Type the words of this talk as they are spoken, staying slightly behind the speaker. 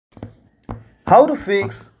How to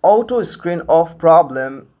fix auto screen off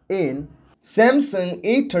problem in Samsung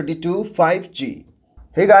A32 5G.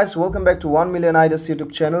 Hey guys, welcome back to 1 Million Ideas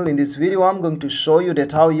YouTube channel. In this video, I'm going to show you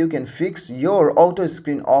that how you can fix your auto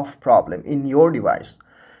screen off problem in your device.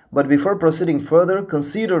 But before proceeding further,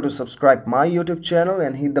 consider to subscribe my YouTube channel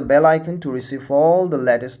and hit the bell icon to receive all the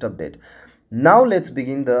latest update. Now let's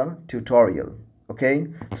begin the tutorial. Okay,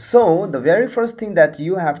 so the very first thing that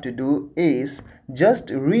you have to do is just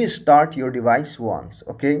restart your device once.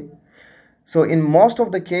 Okay, so in most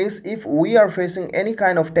of the case, if we are facing any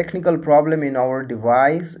kind of technical problem in our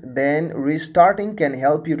device, then restarting can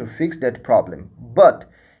help you to fix that problem. But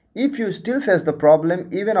if you still face the problem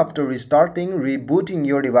even after restarting, rebooting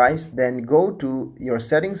your device, then go to your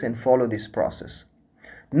settings and follow this process.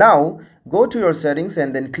 Now go to your settings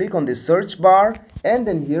and then click on the search bar, and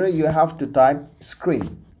then here you have to type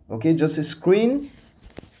screen. Okay, just a screen,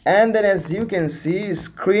 and then as you can see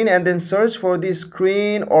screen, and then search for the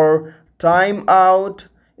screen or timeout,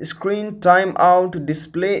 screen timeout,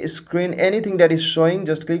 display screen, anything that is showing,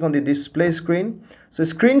 just click on the display screen. So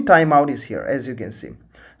screen timeout is here, as you can see.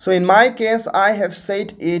 So in my case, I have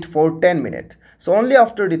set it for 10 minutes. So only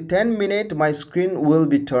after the 10 minutes my screen will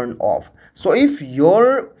be turned off. So if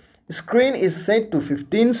your screen is set to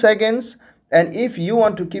 15 seconds and if you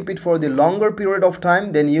want to keep it for the longer period of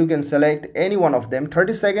time, then you can select any one of them: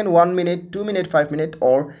 30 seconds, 1 minute, 2 minutes, 5 minutes,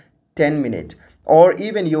 or 10 minutes. Or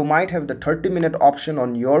even you might have the 30-minute option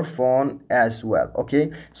on your phone as well.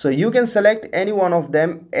 Okay, so you can select any one of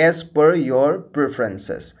them as per your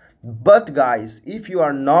preferences. But guys, if you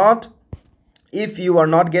are not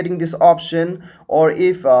getting this option, or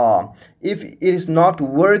if it is not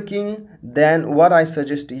working, then what I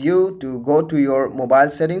suggest you to go to your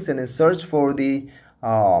mobile settings and then search for the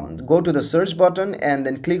go to the search button and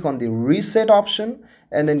then click on the reset option,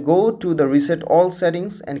 and then go to the reset all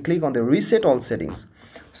settings and click on the reset all settings.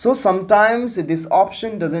 So sometimes this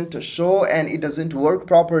option doesn't show and it doesn't work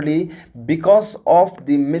properly because of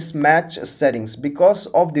the mismatch settings, because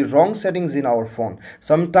of the wrong settings in our phone.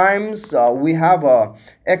 Sometimes we have a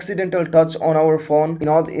accidental touch on our phone. You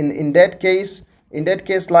know, in that case,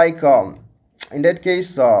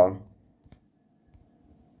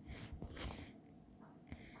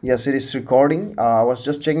 yes, it is recording. I was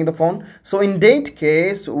just checking the phone. So in that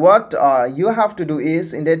case, what you have to do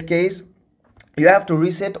is, in that case, you have to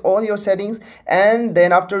reset all your settings, and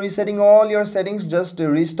then after resetting all your settings, just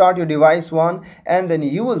restart your device one, and then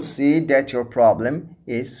you will see that your problem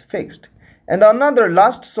is fixed. And another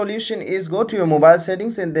last solution is go to your mobile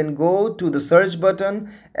settings and then go to the search button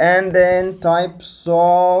and then type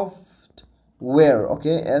software.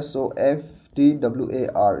 Okay, software,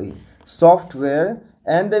 software,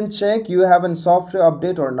 and then check you have a software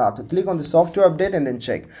update or not. Click on the software update and then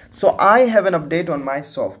check. So I have an update on my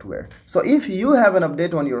software. So if you have an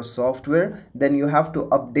update on your software, then you have to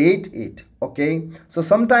update it. Okay, so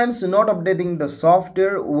sometimes not updating the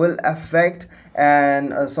software will affect,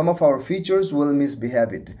 and some of our features will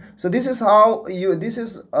misbehave it. So this is how you this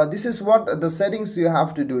is what the settings you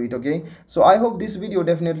have to do it. Okay, so I hope this video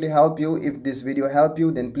definitely help you. If this video help you,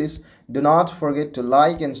 then please do not forget to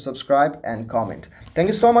like and subscribe and comment. Thank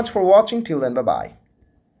you so much for watching. Till then, bye bye.